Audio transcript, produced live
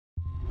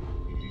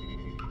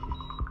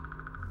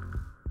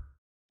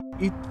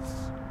It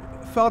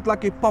felt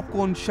like a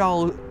popcorn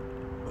shell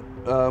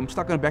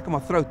stuck in the back of my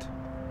throat.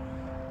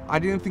 I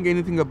didn't think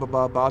anything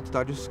about it,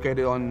 I just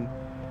carried on.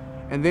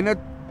 And then it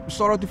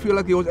started to feel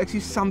like there was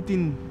actually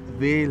something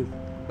there,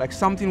 like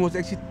something was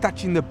actually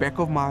touching the back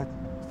of my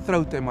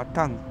throat and my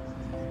tongue.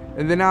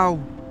 And then I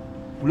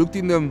looked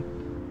in the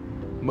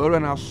mirror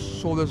and I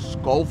saw this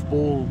golf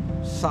ball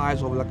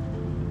size of like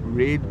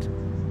red,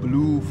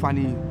 blue,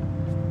 funny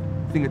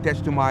thing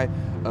attached to my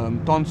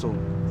tonsil.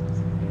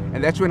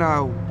 And that's when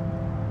I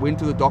went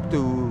to the doctor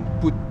who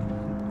put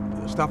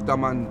stuff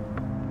down my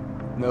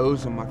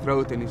nose and my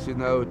throat, and he said,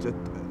 no,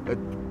 it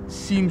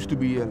seems to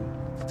be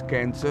it's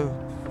cancer,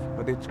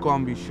 but it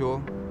can't be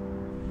sure.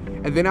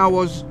 And then I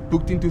was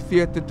booked into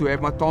theatre to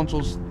have my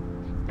tonsils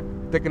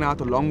taken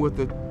out along with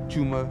the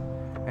tumor.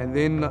 And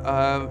then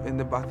I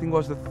think it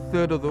was the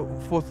 3rd or the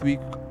 4th week,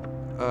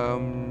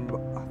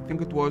 I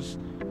think it was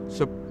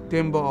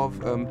September of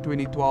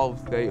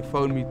 2012, they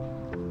phoned me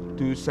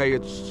to say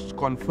it's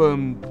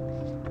confirmed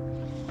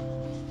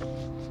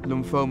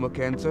lymphoma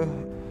cancer.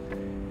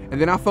 And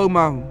then I phoned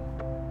my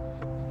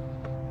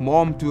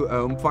mom to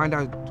find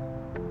out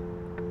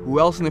who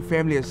else in the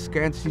family has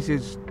cancer. She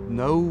says,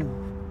 no,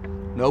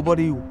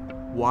 nobody.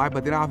 Why?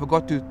 But then I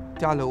forgot to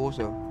tell her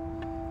also.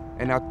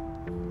 And I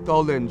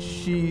told her, and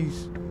she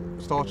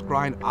starts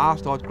crying, I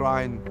start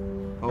crying.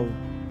 Oh,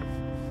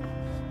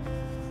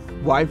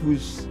 wife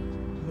who's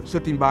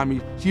sitting by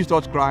me, she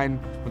starts crying.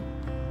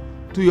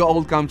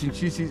 2-year-old comes and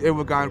she sees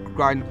everyone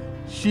crying.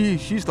 She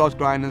starts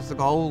crying, and it's like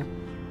a whole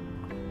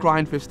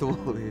crying festival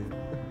there.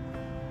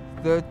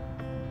 The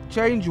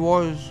change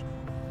was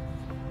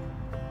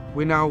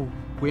when I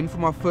went for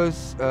my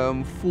first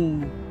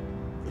full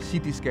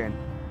CT scan.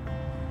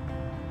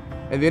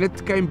 And then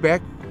it came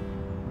back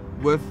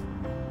with,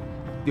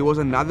 there was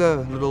another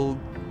little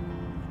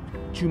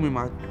tumor in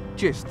my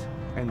chest.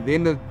 And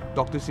then the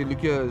doctor said, look,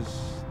 here's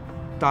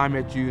time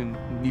at you and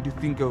you need to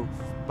think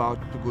about,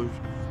 because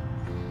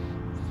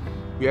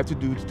we have to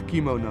do the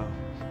chemo now.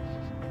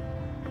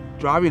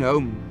 Driving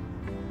home,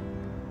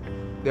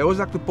 that was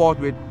like the part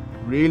where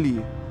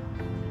really,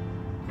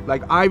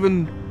 like I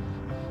even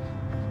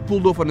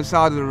pulled off on the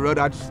side of the road.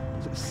 I just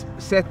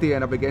sat there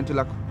and I began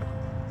to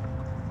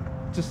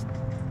just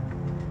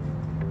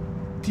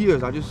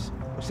tears. I just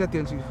sat there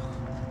and said,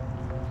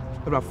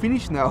 am I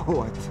finished now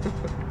or what?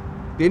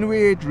 Then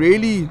where it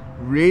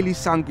really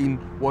sunk in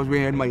was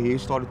when my hair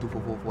started to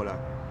fall out.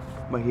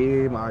 My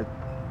hair, my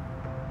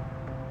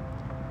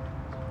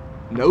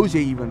nose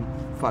hair even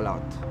fell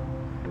out.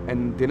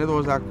 And then it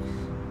was like,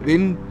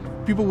 then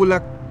people would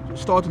like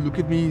start to look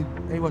at me,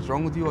 hey, what's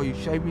wrong with you? Are you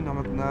shaving? I'm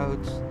like, no,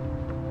 it's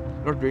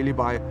not really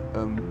by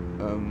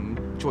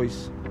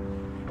choice.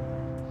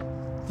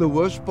 The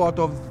worst part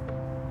of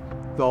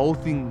the whole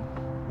thing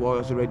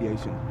was the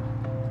radiation.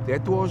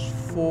 That was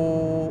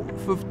for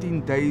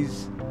 15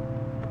 days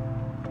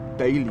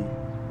daily.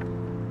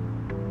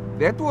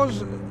 That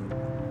was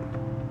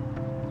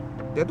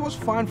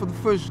fine for the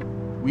first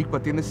week,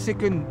 but in the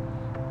second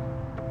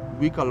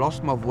week I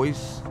lost my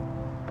voice.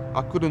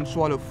 I couldn't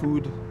swallow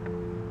food.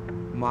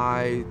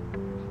 My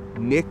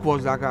neck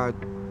was like I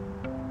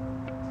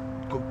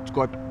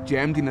got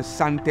jammed in a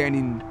suntan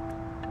in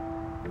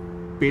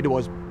bed. It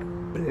was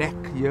black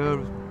here,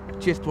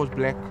 chest was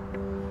black.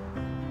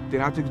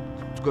 Then I had to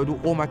go do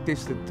all my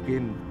tests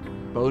again,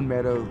 bone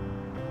marrow,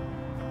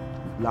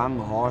 lung,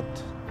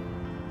 heart,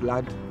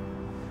 blood,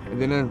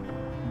 and then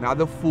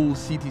another full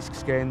CT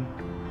scan.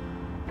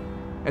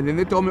 And then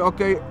they told me,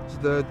 okay,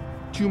 the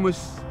tumor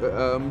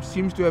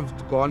seems to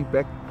have gone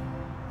back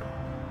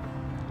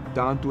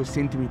down to 1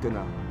 centimeter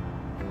now.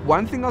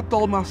 One thing I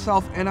told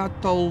myself, and I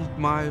told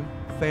my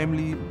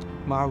family,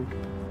 my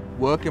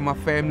work and my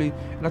family,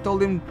 and I told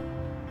them,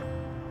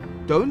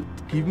 don't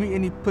give me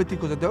any pity,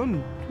 because I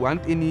don't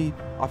want any,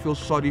 I feel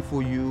sorry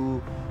for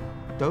you.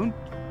 Don't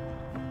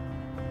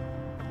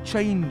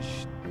change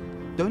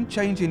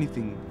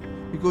anything,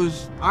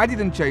 because I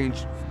didn't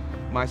change.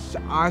 I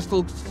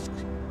still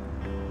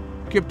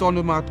kept on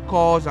with my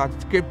cars, I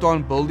kept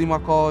on building my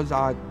cars,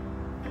 I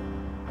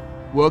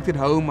worked at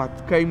home, I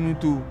came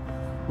into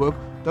work.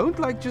 Don't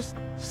like just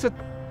sit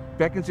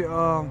back and say,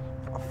 oh,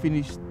 I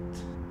finished.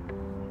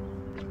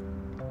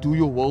 Do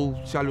your will,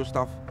 sell your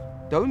stuff.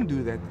 Don't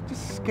do that.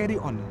 Just carry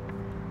on.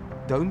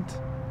 Don't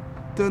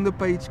turn the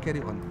page,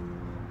 carry on.